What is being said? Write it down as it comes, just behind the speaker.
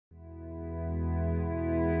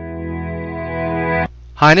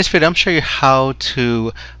Hi, in this video I'm showing you how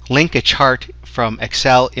to link a chart from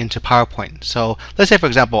Excel into PowerPoint. So let's say, for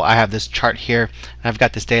example, I have this chart here and I've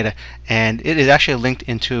got this data and it is actually linked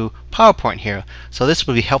into PowerPoint here. So this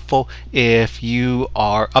would be helpful if you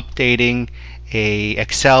are updating a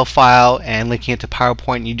Excel file and linking it to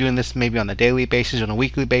PowerPoint. You're doing this maybe on a daily basis or on a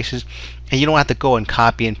weekly basis, and you don't have to go and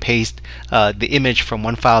copy and paste the image from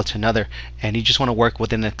one file to another, and you just want to work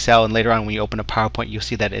within Excel, and later on when you open a PowerPoint you'll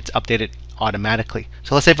see that it's updated automatically.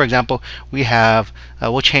 So let's say, for example, we have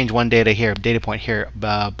we'll change one data point here.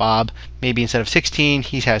 Bob, maybe instead of 16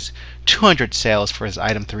 he has 200 sales for his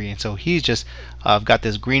item 3, and so he's just got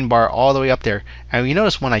this green bar all the way up there. And you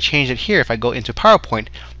notice when I change it here, if I go into PowerPoint,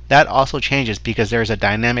 that also changes because there's a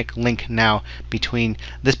dynamic link now between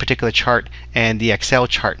this particular chart and the Excel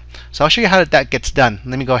chart. So I'll show you how that gets done.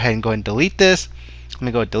 Let me go ahead and delete this. Let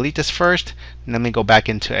me go delete this first, and let me go back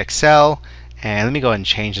into Excel, and let me go ahead and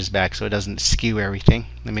change this back so it doesn't skew everything.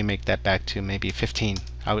 Let me make that back to maybe 15.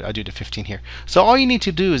 I'll do the 15 here. So all you need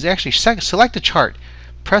to do is actually select the chart,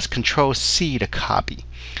 press Control C to copy,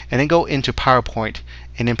 and then go into PowerPoint.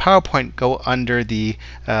 And in PowerPoint, go under the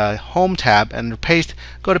Home tab and paste.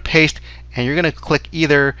 Go to Paste, and you're going to click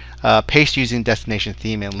either Paste using Destination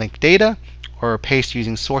Theme and Link Data, or Paste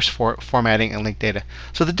using Source Formatting and Link Data.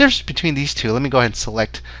 So the difference between these two, let me go ahead and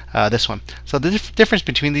select this one. So the difference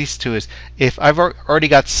between these two is if I've already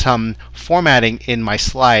got some formatting in my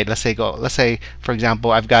slide. Let's say for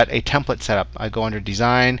example I've got a template set up. I go under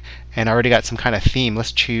Design, and I already got some kind of theme.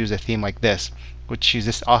 Let's choose a theme like this. We'll choose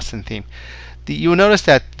this Austin theme. You will notice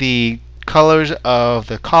that the colors of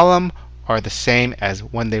the column are the same as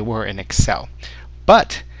when they were in Excel.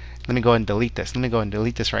 But let me go ahead and delete this. Let me go ahead and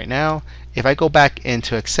delete this right now. If I go back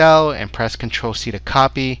into Excel and press Control C to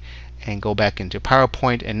copy and go back into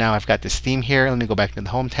PowerPoint, and now I've got this theme here. Let me go back to the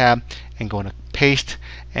Home tab and go into Paste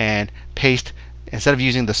and Paste. Instead of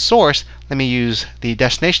using the source, let me use the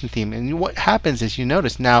destination theme. And what happens is you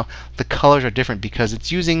notice now the colors are different because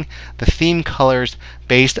it's using the theme colors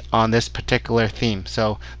based on this particular theme.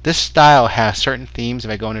 So this style has certain themes.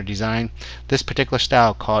 If I go under Design, this particular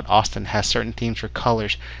style called Austin has certain themes for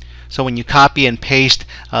colors. So when you copy and paste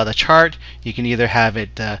the chart, you can either have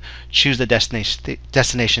it choose the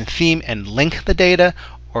destination theme and link the data,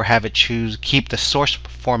 or have it keep the source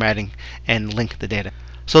formatting and link the data.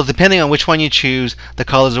 So depending on which one you choose, the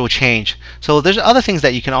colors will change. So there's other things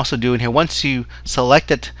that you can also do in here. Once you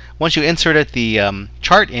inserted the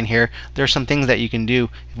chart in here, there's some things that you can do.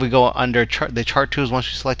 If we go under the chart tools, once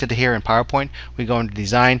we selected it here in PowerPoint, we go under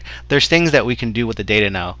Design. There's things that we can do with the data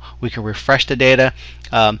now. We can refresh the data.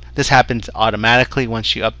 This happens automatically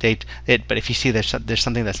once you update it, but if you see there's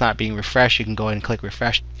something that's not being refreshed, you can go ahead and click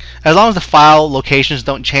Refresh. As long as the file locations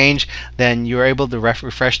don't change, then you're able to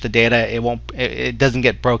refresh the data. It doesn't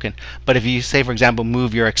get broken. But if you say, for example,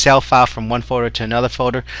 move your Excel file from one folder to another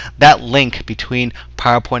folder, that link between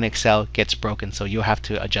PowerPoint and Excel gets broken, so you'll have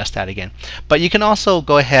to adjust that again. But you can also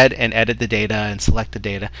go ahead and edit the data and select the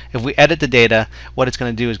data. If we edit the data, what it's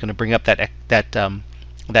going to do is going to bring up that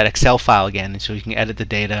Excel file again, and so you can edit the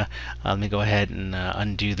data. Let me go ahead and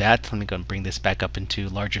undo that. Let me go and bring this back up into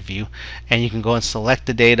larger view, and you can go and select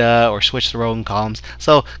the data or switch the row and columns.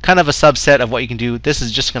 So kind of a subset of what you can do. This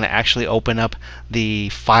is just going to actually open up the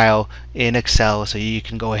file in Excel, so you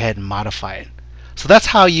can go ahead and modify it. So that's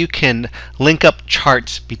how you can link up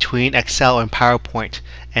charts between Excel and PowerPoint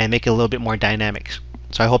and make it a little bit more dynamic.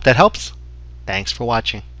 So I hope that helps. Thanks for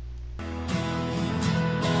watching.